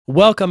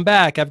Welcome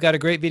back. I've got a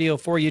great video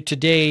for you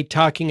today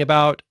talking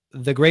about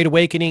the Great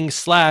Awakening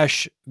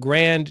 /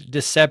 Grand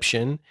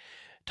Deception,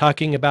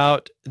 talking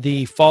about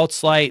the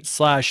false light /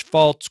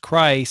 false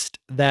Christ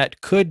that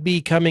could be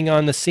coming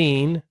on the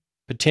scene,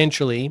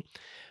 potentially.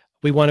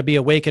 We want to be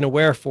awake and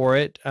aware for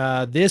it.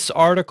 This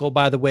article,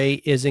 by the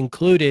way, is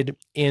included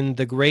in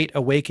the Great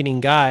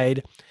Awakening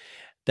Guide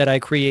that I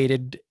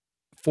created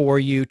for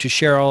you to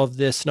share all of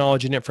this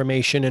knowledge and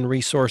information and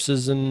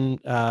resources and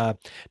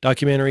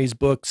documentaries,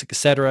 books,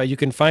 etc. You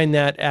can find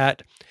that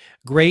at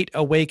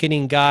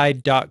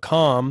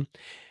greatawakeningguide.com.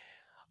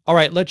 All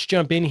right, let's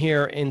jump in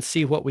here and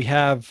see what we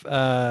have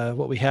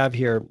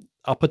here.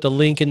 I'll put the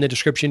link in the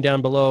description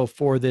down below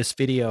for this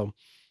video.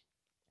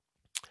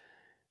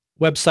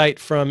 Website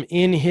from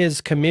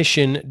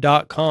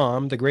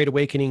inhiscommission.com, The Great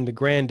Awakening, The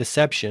Grand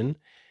Deception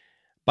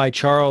by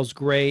Charles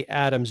Gray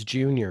Adams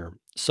Jr.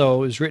 So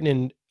it was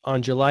written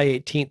on July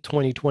 18th,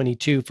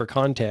 2022 for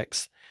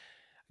context.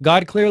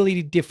 God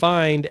clearly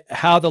defined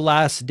how the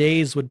last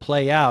days would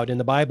play out in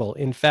the Bible.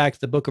 In fact,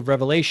 the book of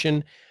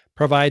Revelation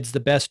provides the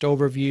best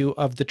overview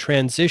of the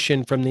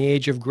transition from the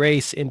age of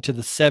grace into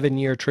the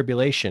 7-year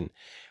tribulation,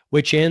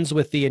 which ends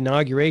with the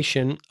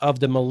inauguration of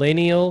the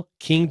millennial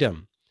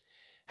kingdom.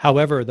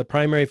 However, the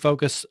primary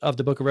focus of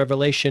the book of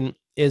Revelation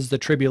is the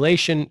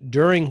tribulation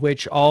during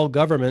which all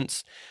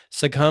governments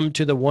succumb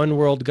to the one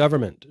world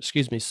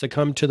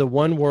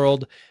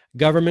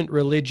government,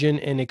 religion,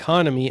 and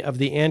economy of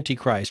the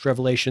Antichrist,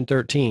 Revelation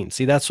 13.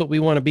 See, that's what we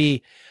want to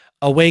be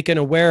awake and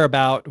aware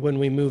about when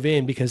we move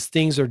in, because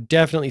things are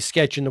definitely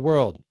sketchy in the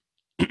world.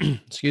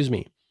 Excuse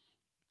me.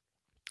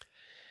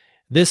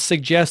 This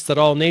suggests that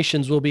all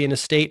nations will be in a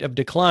state of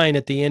decline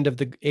at the end of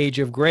the age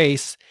of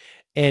grace,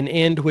 an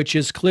end which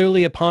is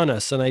clearly upon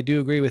us, and I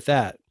do agree with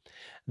that.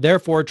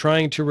 Therefore,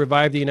 trying to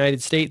revive the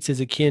United States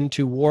is akin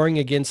to warring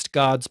against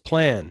God's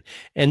plan.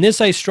 And this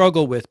I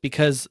struggle with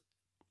because,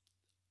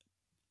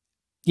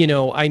 you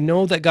know, I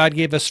know that God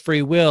gave us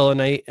free will,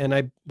 and I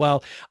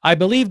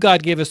believe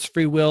God gave us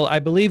free will. I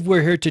believe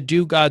we're here to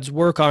do God's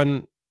work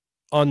in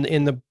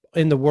the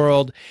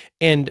world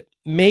and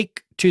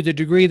make, to the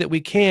degree that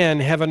we can,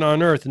 heaven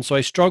on earth. And so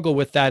I struggle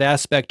with that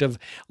aspect of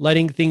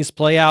letting things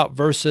play out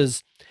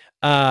versus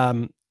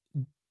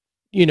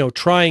you know,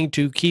 trying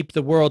to keep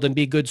the world and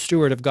be good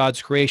steward of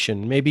God's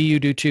creation. Maybe you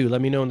do too.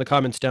 Let me know in the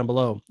comments down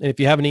below. And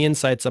if you have any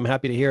insights, I'm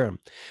happy to hear them.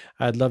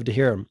 I'd love to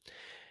hear them.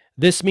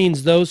 This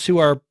means those who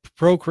are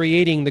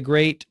procreating the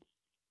Great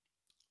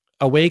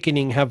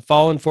Awakening have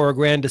fallen for a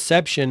grand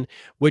deception,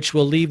 which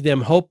will leave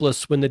them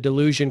hopeless when the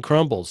delusion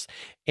crumbles.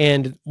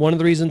 And one of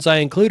the reasons I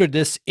included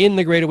this in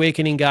the Great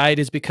Awakening Guide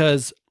is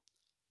because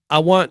I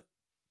want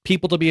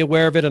people to be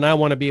aware of it, and I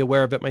want to be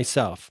aware of it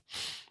myself.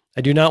 I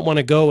do not want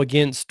to go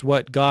against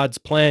what God's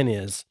plan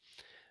is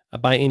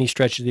by any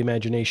stretch of the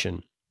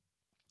imagination.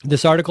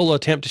 This article will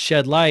attempt to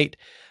shed light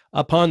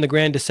upon the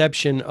grand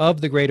deception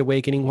of the Great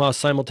Awakening while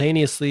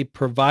simultaneously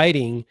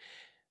proving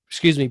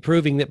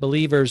that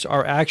believers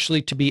are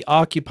actually to be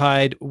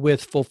occupied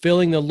with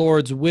fulfilling the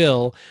Lord's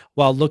will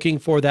while looking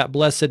for that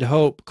blessed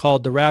hope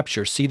called the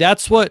rapture. See,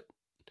 that's what,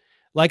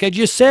 like I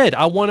just said,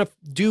 I want to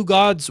do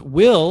God's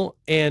will,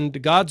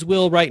 and God's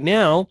will right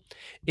now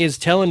is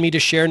telling me to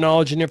share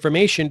knowledge and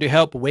information to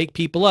help wake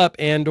people up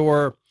and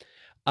or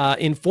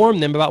inform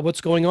them about what's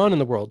going on in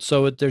the world.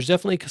 So there's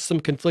definitely some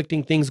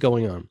conflicting things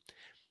going on.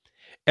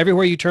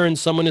 Everywhere you turn,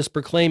 someone is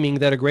proclaiming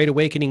that a great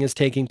awakening is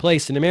taking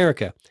place in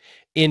America.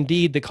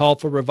 Indeed, the call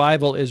for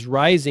revival is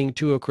rising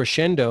to a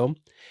crescendo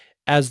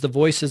as the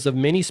voices of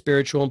many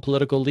spiritual and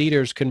political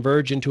leaders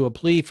converge into a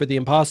plea for the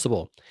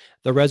impossible,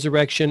 the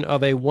resurrection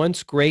of a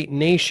once great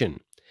nation.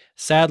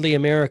 Sadly,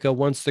 America,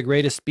 once the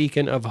greatest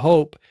beacon of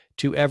hope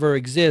to ever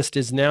exist,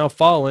 is now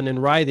fallen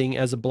and writhing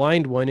as a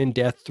blind one in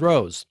death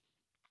throes.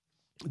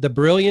 The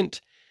brilliant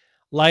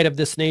light of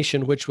this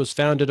nation, which was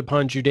founded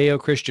upon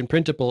Judeo-Christian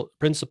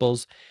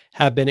principles,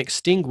 have been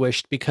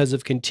extinguished because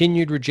of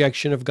continued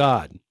rejection of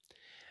God.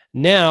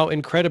 Now,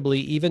 incredibly,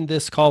 even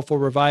this call for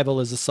revival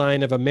is a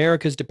sign of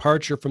America's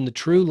departure from the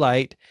true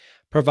light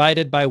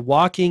provided by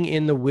walking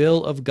in the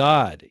will of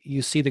God.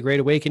 You see, the Great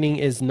Awakening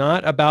is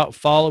not about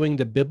following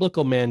the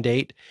biblical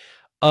mandate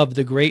of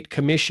the Great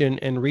Commission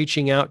and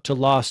reaching out to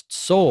lost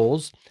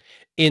souls.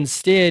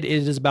 Instead,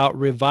 it is about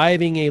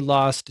reviving a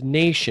lost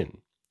nation.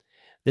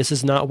 This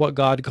is not what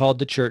God called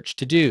the church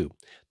to do.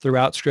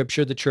 Throughout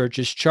Scripture, the church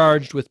is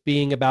charged with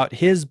being about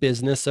his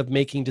business of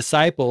making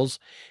disciples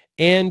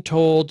and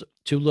told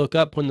to look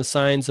up when the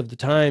signs of the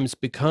times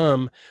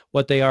become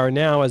what they are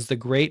now as the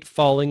great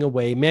falling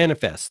away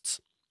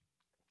manifests.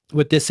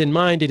 With this in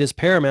mind, it is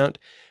paramount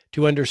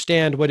to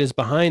understand what is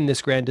behind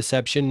this grand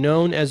deception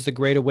known as the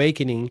Great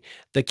Awakening,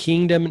 the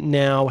Kingdom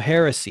Now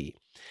heresy.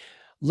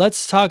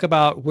 Let's talk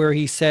about where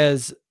he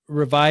says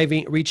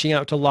reaching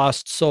out to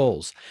lost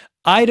souls.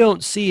 I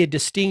don't see a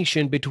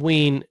distinction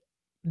between,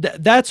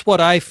 that's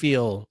what I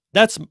feel,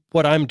 that's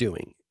what I'm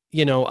doing.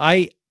 You know,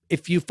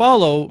 if you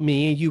follow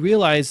me, you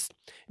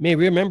may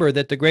remember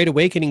that the Great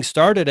Awakening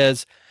started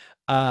as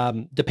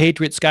the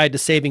Patriot's Guide to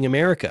Saving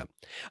America.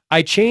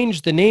 I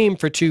changed the name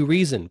for two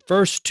reasons.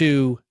 First,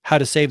 to How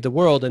to Save the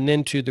World, and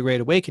then to The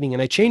Great Awakening.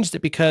 And I changed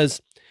it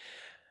because,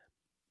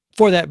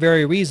 for that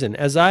very reason,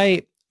 as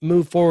I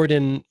move forward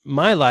in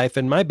my life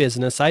and my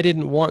business, I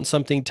didn't want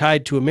something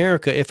tied to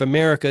America if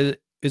America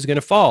is going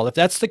to fall. If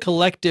that's the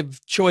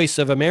collective choice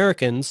of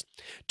Americans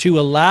to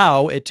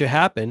allow it to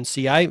happen,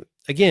 see,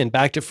 again,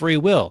 back to free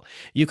will.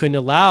 You can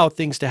allow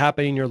things to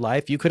happen in your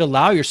life. You could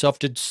allow yourself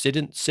to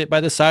sit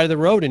by the side of the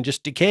road and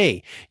just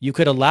decay. You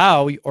could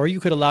allow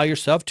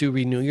yourself to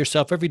renew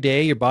yourself every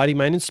day, your body,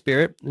 mind, and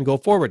spirit, and go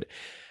forward.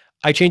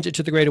 I changed it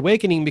to The Great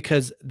Awakening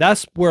because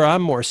that's where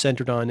I'm more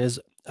centered on, is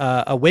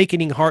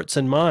awakening hearts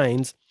and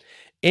minds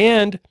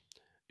and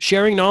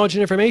sharing knowledge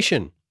and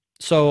information.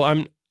 So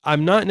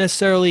I'm not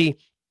necessarily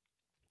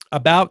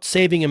about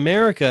saving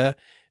America,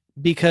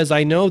 because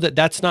I know that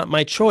that's not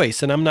my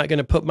choice, and I'm not going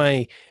to put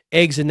my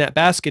eggs in that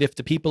basket if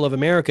the people of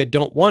America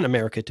don't want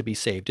America to be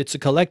saved. It's a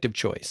collective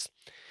choice.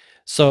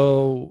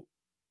 So,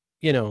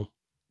 a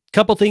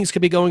couple things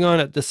could be going on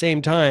at the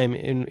same time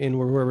in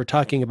where we're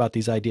talking about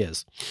these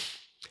ideas.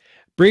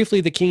 Briefly,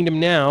 the Kingdom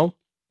Now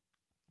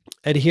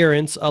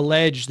adherents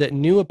allege that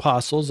new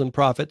apostles and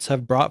prophets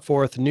have brought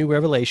forth new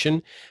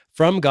revelation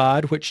from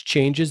God, which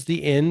changes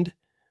the end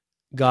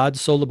God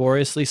so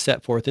laboriously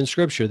set forth in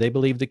Scripture. They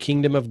believe the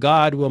kingdom of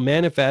God will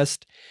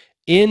manifest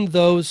in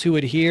those who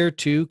adhere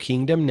to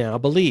Kingdom Now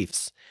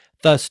beliefs,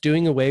 thus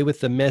doing away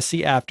with the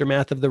messy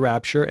aftermath of the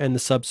rapture and the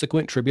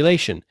subsequent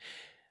tribulation.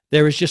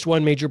 There is just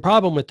one major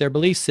problem with their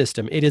belief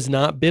system. It is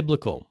not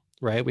biblical,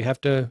 right? We have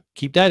to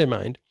keep that in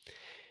mind.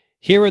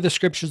 Here are the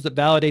scriptures that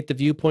validate the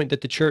viewpoint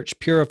that the church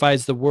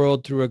purifies the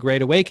world through a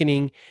great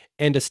awakening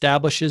and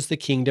establishes the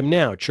kingdom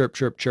now. Chirp,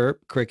 chirp,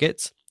 chirp,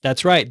 crickets.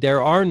 That's right,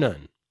 there are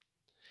none.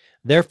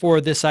 Therefore,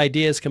 this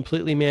idea is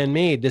completely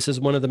man-made. This is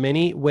one of the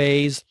many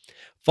ways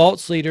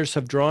false leaders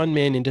have drawn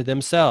men into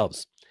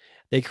themselves.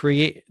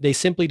 They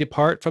simply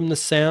depart from the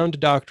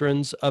sound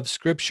doctrines of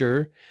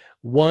Scripture.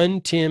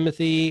 1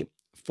 Timothy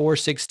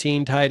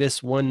 4:16, Titus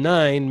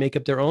 1:9, make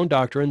up their own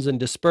doctrines and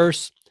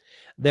disperse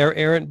their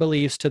errant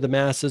beliefs to the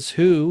masses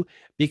who,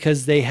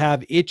 because they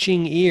have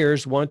itching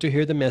ears, want to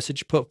hear the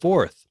message put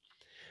forth.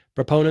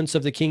 Proponents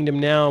of the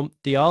Kingdom Now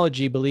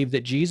theology believe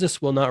that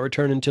Jesus will not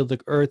return until the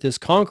earth is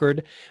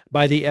conquered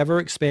by the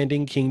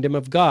ever-expanding kingdom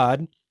of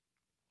God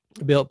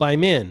built by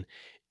men.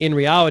 In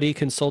reality,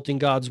 consulting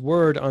God's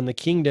word on the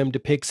kingdom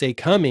depicts a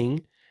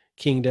coming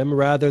kingdom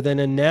rather than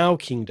a now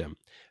kingdom.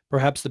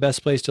 Perhaps the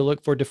best place to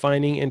look for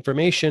defining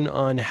information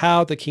on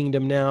how the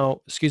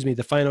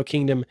the final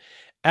kingdom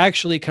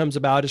actually comes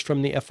about is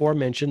from the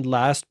aforementioned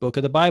last book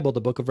of the Bible,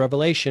 the book of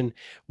Revelation,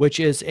 which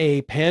is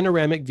a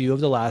panoramic view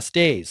of the last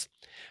days.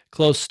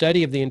 Close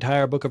study of the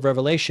entire book of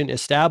Revelation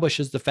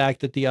establishes the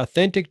fact that the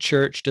authentic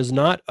church does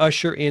not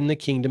usher in the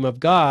kingdom of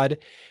God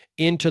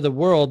into the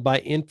world by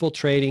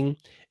infiltrating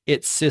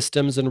its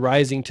systems and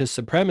rising to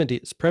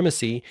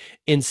supremacy.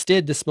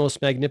 Instead, this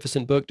most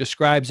magnificent book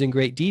describes in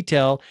great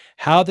detail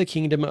how the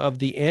kingdom of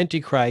the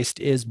Antichrist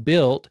is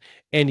built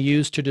and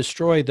used to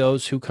destroy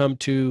those who come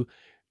to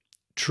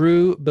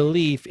true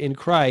belief in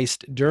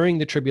Christ during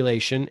the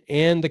tribulation,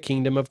 and the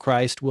kingdom of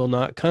Christ will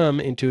not come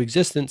into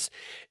existence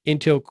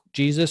until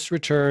Jesus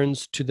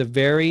returns at the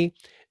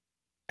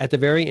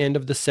very end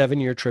of the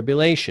 7-year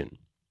tribulation.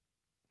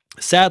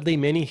 Sadly,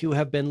 many who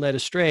have been led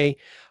astray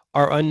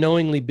are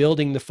unknowingly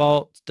building the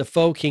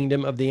faux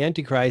kingdom of the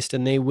Antichrist,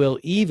 and they will,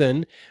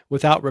 even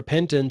without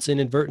repentance,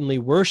 inadvertently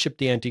worship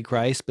the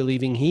Antichrist,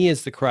 believing he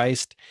is the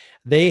Christ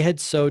they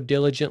had so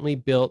diligently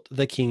built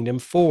the kingdom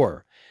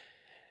for.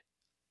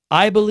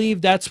 I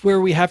believe that's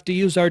where we have to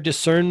use our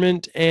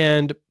discernment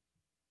and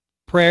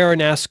prayer and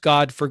ask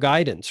God for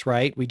guidance,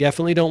 right? We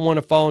definitely don't want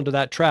to fall into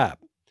that trap.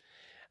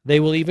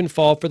 They will even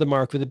fall for the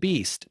mark of the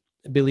beast,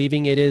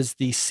 believing it is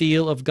the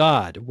seal of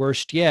God.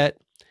 Worst yet,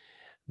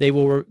 they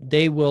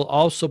will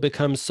also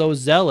become so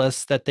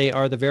zealous that they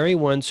are the very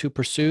ones who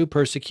pursue,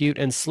 persecute,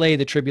 and slay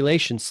the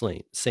tribulation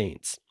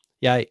saints.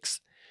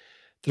 Yikes.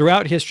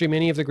 Throughout history,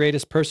 many of the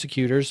greatest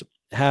persecutors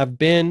have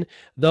been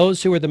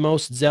those who are the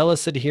most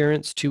zealous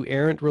adherents to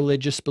errant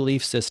religious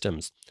belief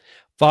systems.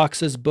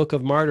 Fox's Book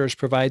of Martyrs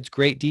provides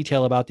great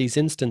detail about these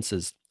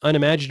instances.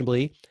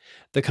 Unimaginably,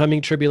 the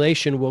coming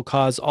tribulation will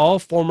cause all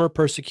former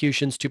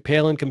persecutions to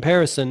pale in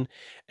comparison,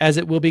 as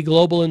it will be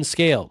global in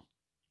scale.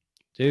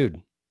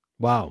 Dude,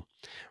 wow.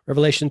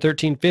 Revelation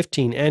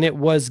 13:15, and it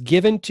was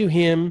given to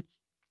him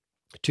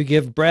to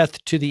give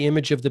breath to the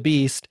image of the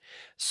beast,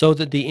 so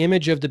that the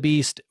image of the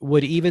beast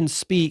would even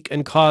speak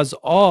and cause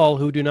all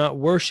who do not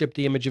worship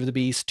the image of the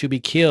beast to be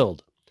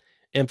killed.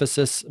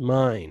 Emphasis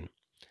mine.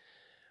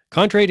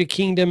 Contrary to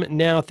Kingdom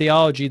Now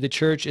theology, the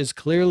church is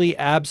clearly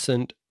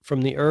absent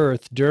from the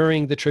earth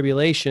during the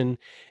tribulation.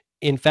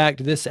 In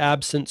fact, this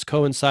absence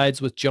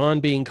coincides with John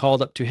being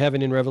called up to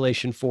heaven in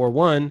Revelation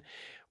 4:1,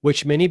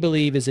 which many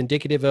believe is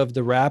indicative of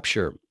the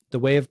rapture. By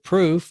way of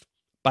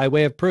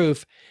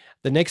proof,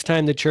 the next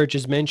time the church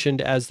is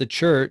mentioned as the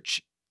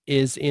church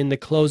is in the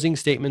closing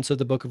statements of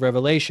the book of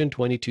Revelation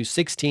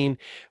 22:16,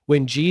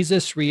 when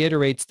Jesus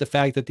reiterates the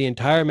fact that the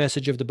entire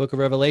message of the book of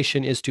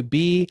Revelation is to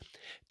be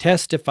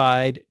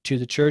testified to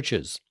the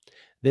churches.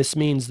 This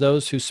means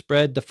those who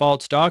spread the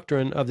false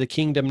doctrine of the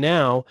kingdom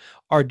now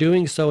are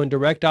doing so in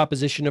direct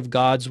opposition of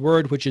God's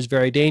word, which is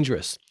very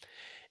dangerous.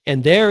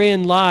 And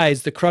therein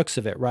lies the crux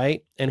of it,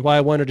 right? And why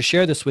I wanted to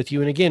share this with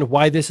you, and again,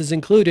 why this is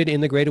included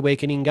in the Great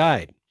Awakening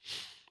Guide.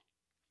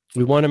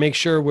 We want to make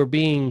sure we're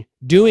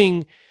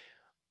doing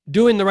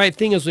the right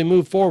thing as we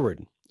move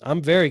forward.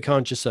 I'm very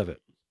conscious of it.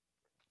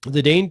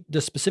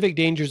 The specific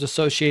dangers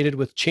associated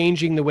with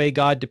changing the way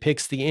God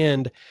depicts the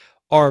end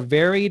are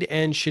varied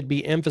and should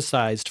be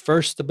emphasized.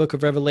 First, the book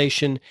of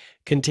Revelation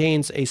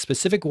contains a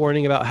specific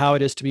warning about how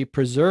it is to be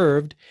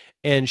preserved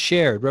and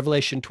shared.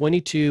 Revelation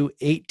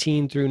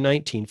 22:18 through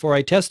 19. For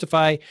I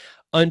testify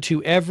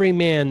unto every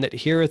man that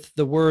heareth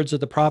the words of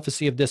the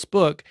prophecy of this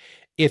book,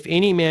 if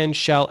any man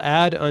shall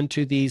add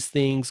unto these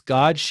things,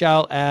 God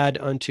shall add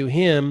unto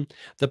him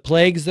the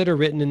plagues that are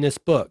written in this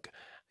book.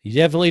 You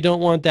definitely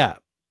don't want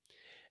that.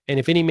 And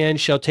if any man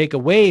shall take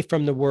away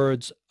from the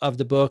words of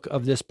the book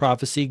of this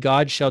prophecy,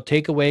 God shall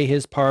take away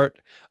his part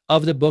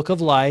of the book of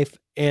life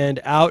and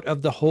out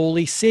of the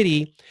holy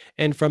city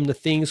and from the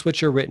things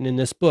which are written in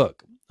this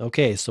book.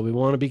 Okay, so we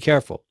want to be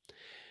careful.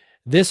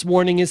 This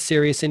warning is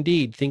serious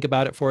indeed. Think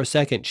about it for a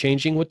second.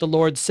 Changing what the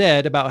Lord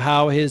said about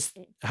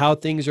how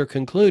things are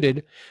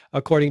concluded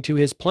according to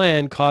his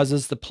plan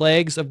causes the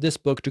plagues of this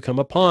book to come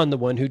upon the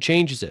one who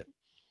changes it.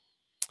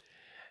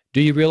 Do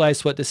you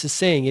realize what this is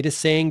saying? It is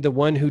saying the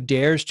one who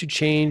dares to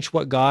change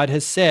what God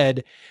has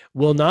said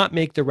will not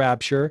make the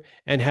rapture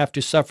and have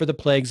to suffer the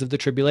plagues of the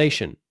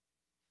tribulation.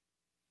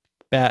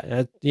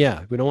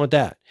 Yeah, we don't want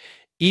that.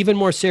 Even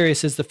more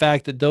serious is the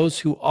fact that those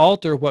who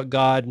alter what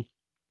God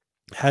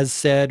has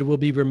said will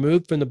be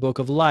removed from the book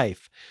of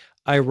life.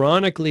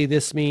 Ironically,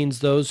 this means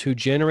those who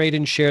generate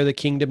and share the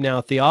kingdom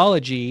now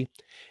theology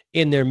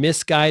in their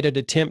misguided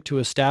attempt to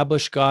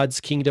establish God's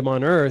kingdom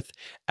on earth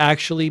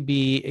actually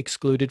be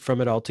excluded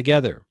from it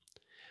altogether.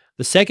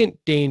 The second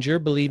danger,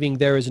 believing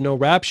there is no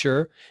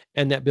rapture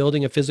and that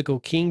building a physical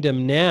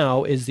kingdom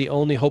now is the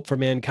only hope for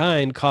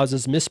mankind,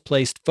 causes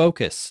misplaced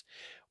focus,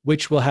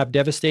 which will have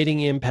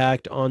devastating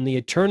impact on the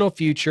eternal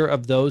future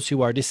of those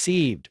who are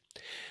deceived.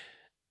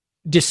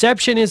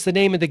 Deception is the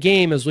name of the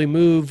game as we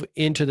move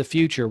into the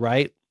future,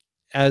 right?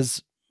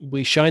 As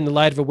we shine the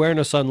light of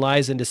awareness on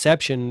lies and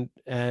deception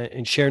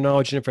and share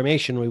knowledge and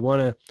information, we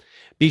want to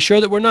be sure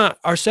that we're not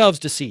ourselves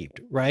deceived,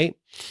 right?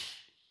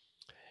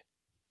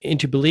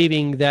 Into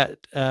believing that,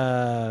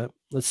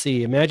 let's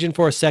see, imagine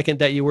for a second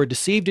that you were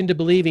deceived into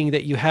believing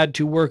that you had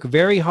to work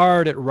very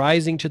hard at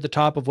rising to the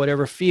top of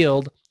whatever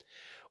field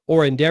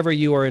or endeavor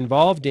you are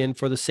involved in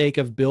for the sake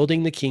of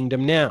building the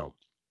kingdom now.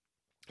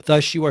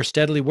 Thus, you are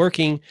steadily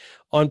working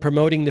on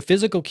promoting the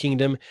physical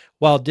kingdom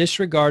while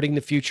disregarding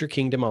the future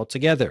kingdom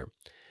altogether.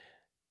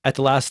 At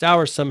the last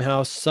hour,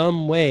 somehow,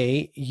 some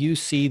way, you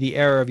see the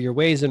error of your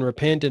ways and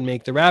repent and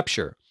make the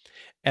rapture.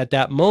 At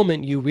that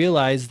moment, you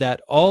realize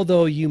that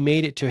although you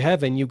made it to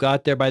heaven, you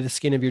got there by the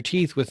skin of your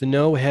teeth with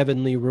no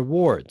heavenly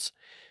rewards.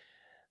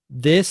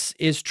 This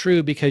is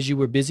true because you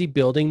were busy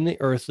building the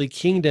earthly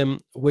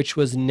kingdom, which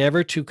was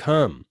never to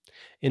come,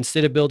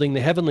 instead of building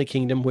the heavenly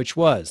kingdom, which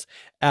was.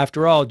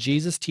 After all,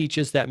 Jesus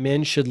teaches that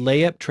men should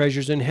lay up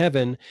treasures in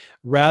heaven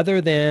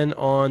rather than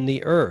on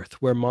the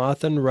earth, where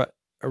moth and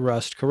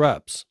rust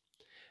corrupts.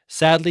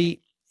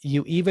 Sadly,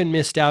 you even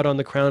missed out on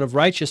the crown of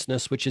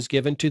righteousness, which is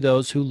given to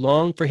those who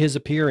long for his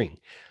appearing.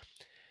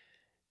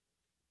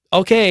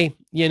 Okay,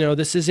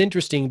 this is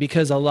interesting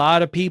because a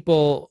lot of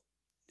people,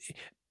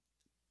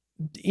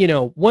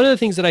 one of the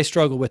things that I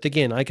struggle with,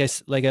 again, like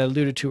I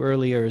alluded to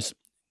earlier, is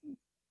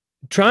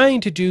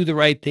trying to do the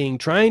right thing,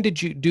 trying to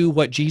do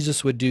what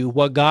Jesus would do,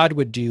 what God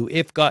would do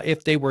if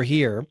they were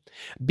here,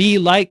 be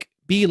like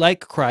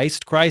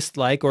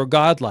Christ-like or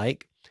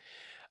God-like.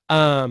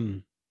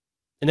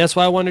 And that's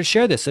why I wanted to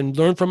share this and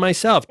learn from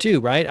myself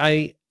too,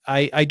 right?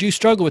 I do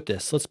struggle with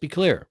this, let's be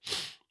clear.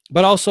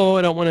 But also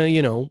I don't want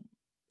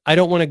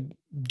to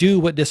do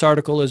what this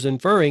article is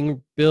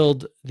inferring,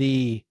 build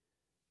the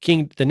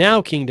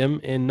now kingdom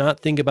and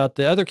not think about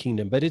the other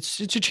kingdom, but it's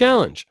a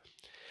challenge.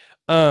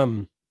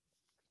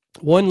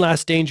 One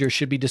last danger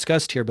should be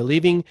discussed here.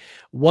 Believing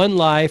one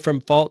lie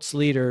from false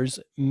leaders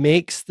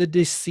makes the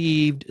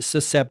deceived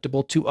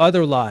susceptible to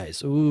other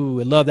lies. Ooh,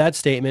 I love that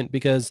statement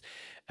because,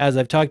 as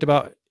I've talked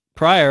about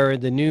prior,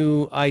 the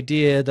new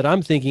idea that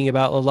I'm thinking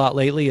about a lot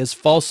lately is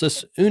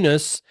falsus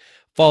unus,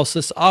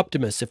 falsus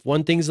optimus. If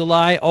one thing's a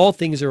lie, all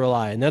things are a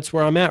lie, and that's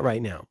where I'm at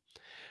right now.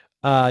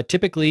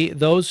 Typically,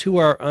 those who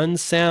are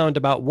unsound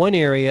about one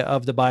area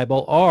of the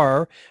Bible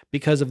are,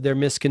 because of their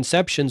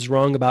misconceptions,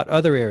 wrong about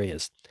other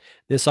areas.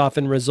 This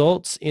often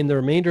results in the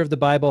remainder of the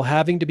Bible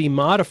having to be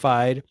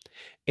modified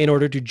in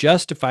order to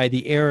justify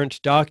the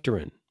errant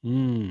doctrine.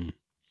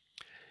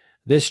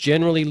 This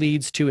generally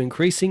leads to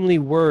increasingly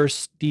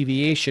worse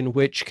deviation,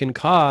 which can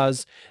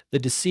cause the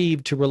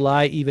deceived to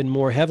rely even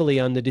more heavily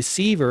on the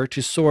deceiver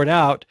to sort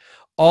out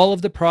all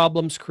of the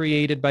problems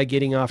created by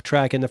getting off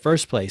track in the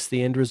first place.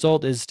 The end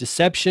result is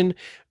deception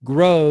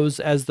grows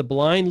as the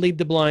blind lead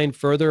the blind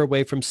further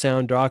away from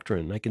sound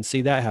doctrine. I can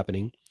see that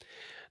happening.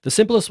 The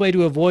simplest way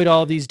to avoid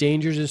all of these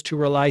dangers is to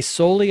rely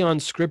solely on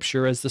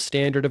Scripture as the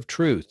standard of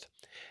truth.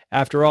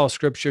 After all,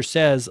 Scripture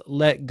says,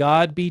 "Let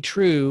God be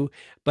true,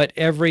 but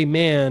every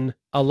man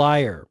a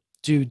liar."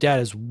 Dude,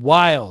 that is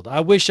wild. I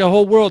wish the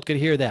whole world could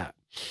hear that.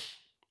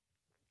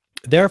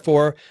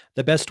 Therefore,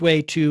 the best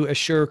way to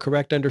assure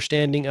correct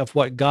understanding of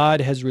what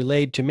God has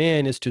relayed to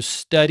man is to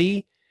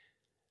study,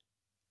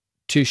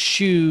 to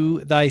shew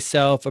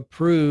thyself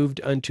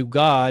approved unto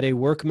God, a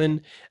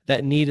workman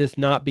that needeth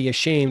not be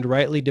ashamed,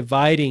 rightly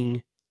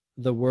dividing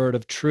the word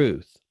of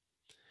truth.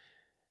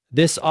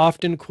 This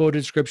often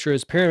quoted scripture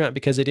is paramount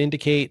because it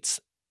indicates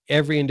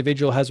every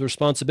individual has a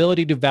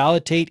responsibility to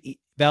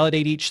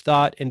validate each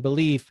thought and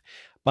belief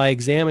by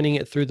examining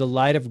it through the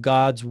light of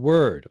God's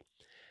word.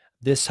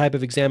 This type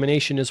of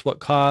examination is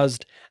what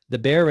caused the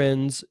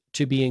barons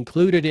to be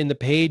included in the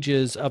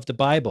pages of the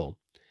Bible.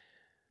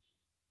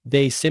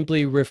 They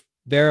simply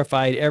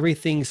verified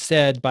everything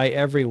said by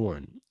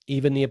everyone,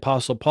 even the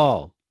Apostle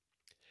Paul.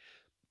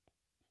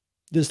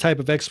 This type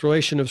of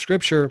exploration of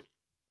Scripture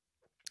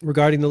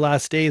regarding the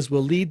last days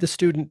will lead the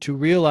student to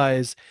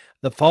realize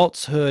the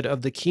falsehood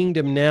of the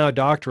kingdom now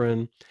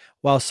doctrine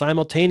while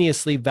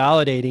simultaneously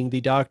validating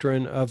the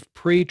doctrine of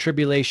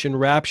pre-tribulation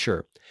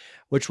rapture,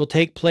 which will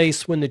take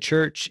place when the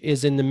church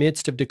is in the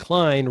midst of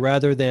decline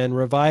rather than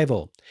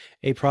revival,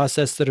 a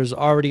process that is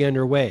already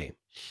underway.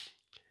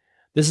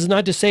 This is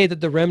not to say that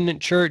the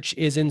remnant church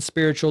is in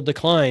spiritual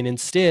decline.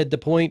 Instead, the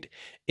point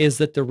is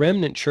that the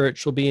remnant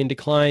church will be in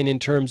decline in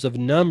terms of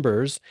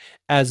numbers,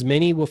 as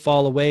many will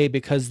fall away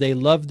because they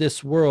love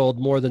this world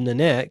more than the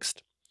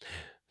next,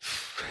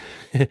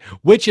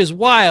 which is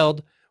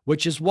wild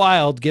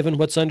given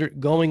what's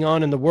going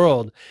on in the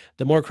world.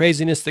 The more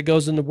craziness that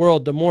goes in the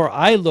world, the more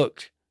I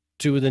look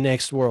to the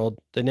next world,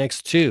 the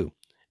next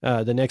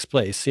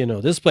place.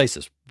 This place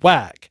is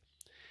whack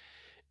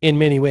in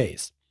many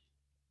ways.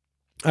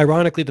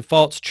 Ironically, the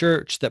false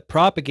church that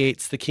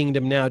propagates the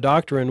kingdom now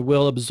doctrine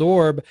will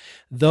absorb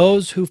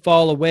those who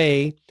fall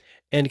away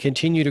and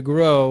continue to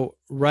grow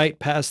right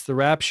past the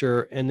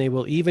rapture, and they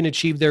will even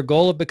achieve their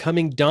goal of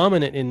becoming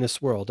dominant in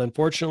this world.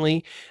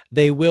 Unfortunately,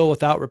 they will,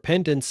 without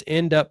repentance,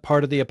 end up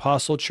part of the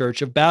apostle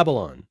church of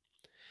Babylon.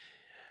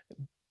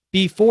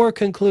 Before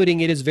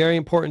concluding, it is very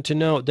important to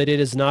note that it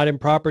is not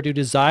improper to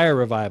desire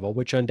revival,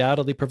 which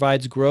undoubtedly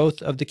provides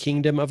growth of the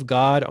kingdom of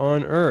God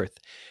on earth.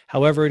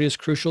 However, it is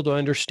crucial to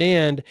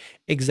understand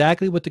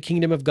exactly what the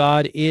kingdom of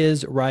God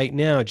is right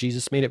now.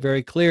 Jesus made it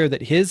very clear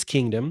that his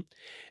kingdom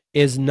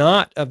is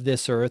not of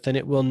this earth, and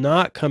it will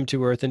not come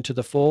to earth until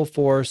the full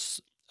force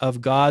of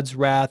God's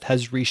wrath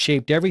has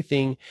reshaped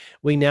everything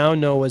we now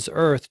know as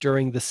earth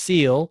during the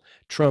seal,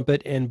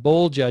 trumpet, and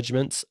bowl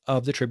judgments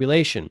of the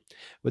tribulation.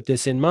 With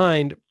this in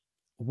mind,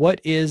 what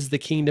is the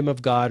kingdom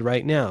of God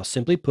right now?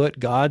 Simply put,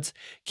 God's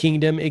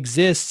kingdom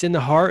exists in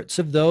the hearts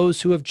of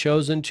those who have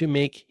chosen to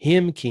make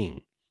him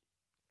king.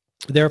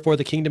 Therefore,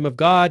 the kingdom of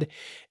God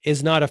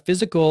is not a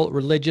physical,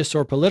 religious,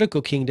 or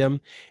political kingdom.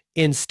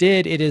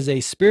 Instead, it is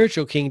a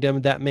spiritual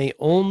kingdom that may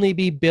only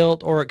be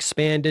built or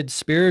expanded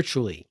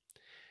spiritually.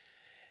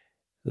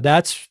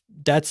 That's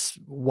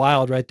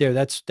wild right there.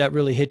 That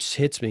really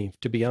hits me,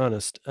 to be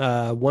honest.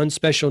 One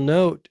special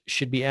note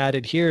should be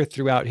added here.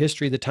 Throughout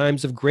history, the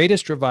times of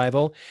greatest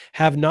revival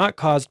have not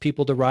caused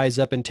people to rise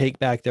up and take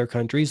back their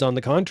countries. On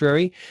the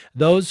contrary,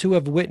 those who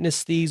have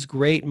witnessed these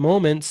great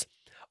moments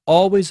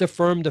always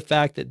affirm the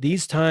fact that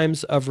these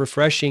times of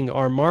refreshing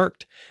are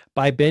marked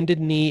by bended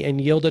knee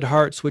and yielded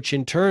hearts, which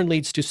in turn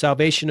leads to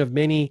salvation of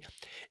many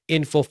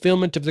in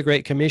fulfillment of the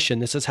Great Commission.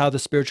 This is how the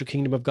spiritual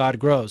kingdom of God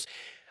grows.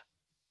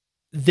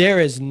 There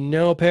is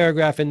no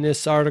paragraph in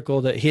this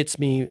article that hits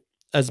me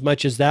as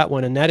much as that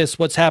one, and that is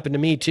what's happened to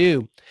me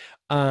too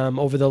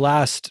over the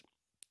last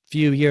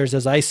few years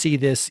as I see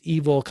this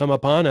evil come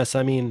upon us.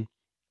 I mean,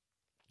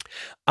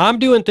 I'm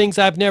doing things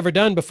I've never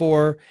done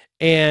before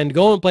and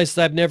going places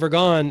I've never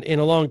gone in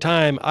a long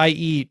time,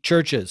 i.e.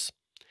 churches,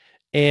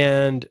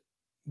 and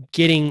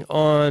doing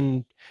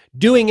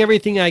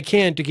everything I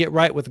can to get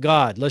right with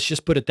God. Let's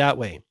just put it that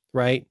way,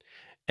 right?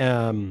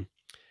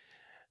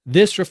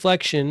 This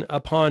reflection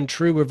upon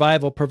true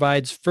revival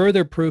provides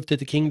further proof that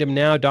the kingdom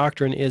now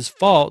doctrine is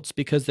false,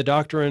 because the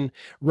doctrine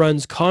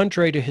runs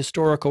contrary to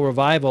historical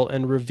revival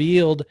and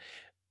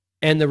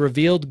the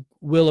revealed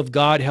will of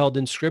God held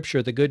in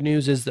Scripture. The good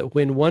news is that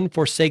when one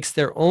forsakes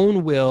their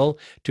own will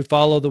to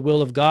follow the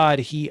will of God,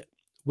 he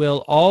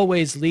will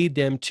always lead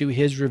them to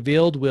his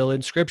revealed will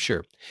in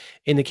Scripture.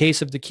 In the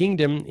case of the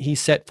kingdom, he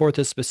set forth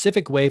a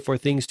specific way for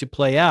things to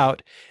play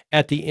out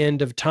at the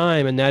end of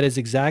time, and that is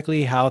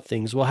exactly how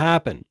things will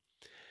happen.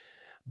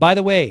 By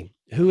the way,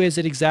 who is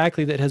it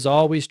exactly that has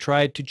always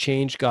tried to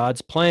change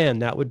God's plan?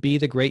 That would be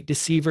the great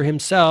deceiver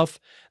himself,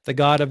 the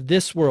God of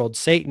this world,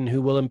 Satan,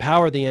 who will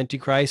empower the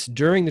Antichrist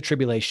during the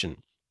tribulation.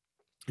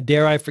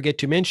 Dare I forget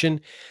to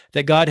mention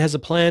that God has a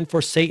plan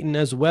for Satan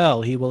as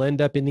well. He will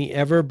end up in the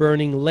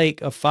ever-burning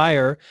lake of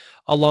fire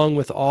along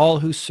with all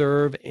who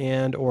serve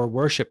and or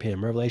worship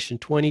him. Revelation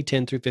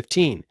 20:10 through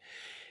 15.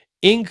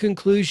 In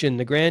conclusion,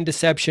 the grand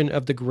deception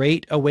of the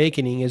Great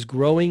Awakening is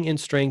growing in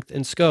strength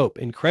and scope.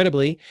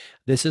 Incredibly,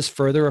 this is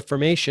further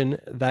affirmation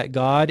that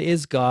God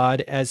is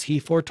God as he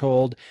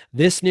foretold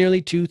this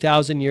nearly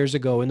 2,000 years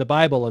ago in the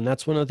Bible. And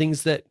that's one of the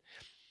things that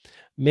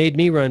made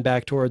me run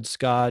back towards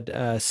God,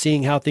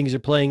 seeing how things are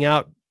playing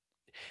out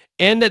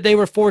and that they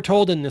were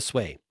foretold in this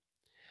way.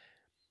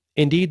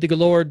 Indeed, the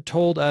Lord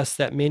told us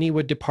that many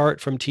would depart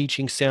from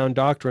teaching sound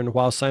doctrine,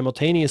 while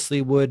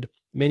simultaneously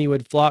many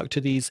would flock to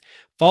these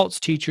false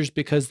teachers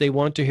because they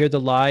want to hear the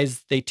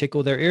lies they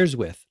tickle their ears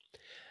with.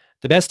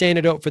 The best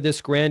antidote for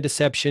this grand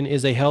deception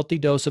is a healthy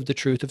dose of the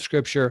truth of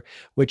Scripture,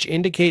 which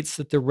indicates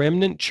that the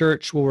remnant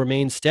church will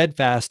remain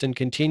steadfast and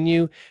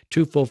continue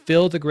to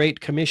fulfill the Great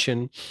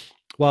Commission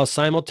while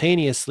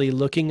simultaneously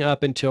looking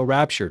up until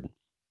raptured.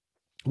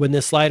 When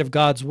this light of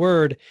God's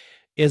word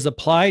is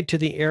applied to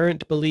the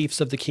errant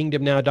beliefs of the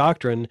Kingdom Now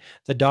doctrine,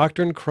 the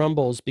doctrine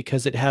crumbles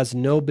because it has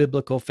no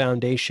biblical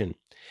foundation.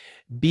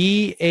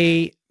 Be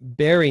a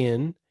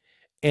Berean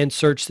and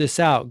search this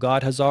out.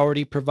 God has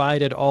already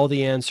provided all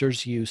the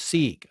answers you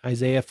seek.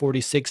 Isaiah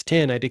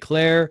 46:10, I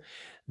declare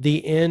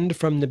the end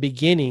from the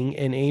beginning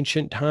and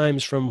ancient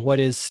times from what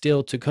is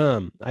still to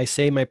come. I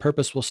say my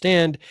purpose will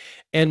stand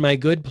and my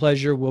good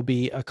pleasure will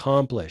be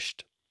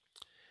accomplished.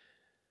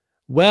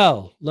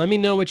 Well, let me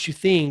know what you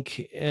think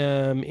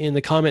in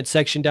the comment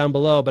section down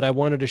below, but I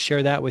wanted to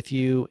share that with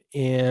you.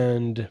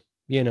 And,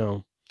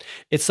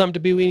 it's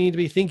something we need to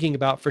be thinking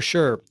about for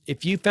sure.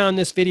 If you found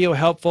this video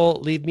helpful,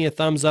 leave me a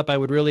thumbs up. I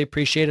would really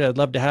appreciate it. I'd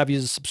love to have you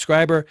as a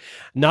subscriber,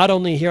 not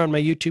only here on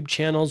my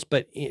YouTube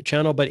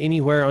but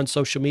anywhere on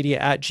social media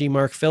at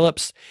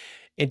GMarkPhillips.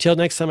 Until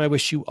next time, I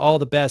wish you all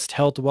the best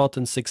health, wealth,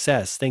 and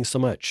success. Thanks so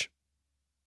much.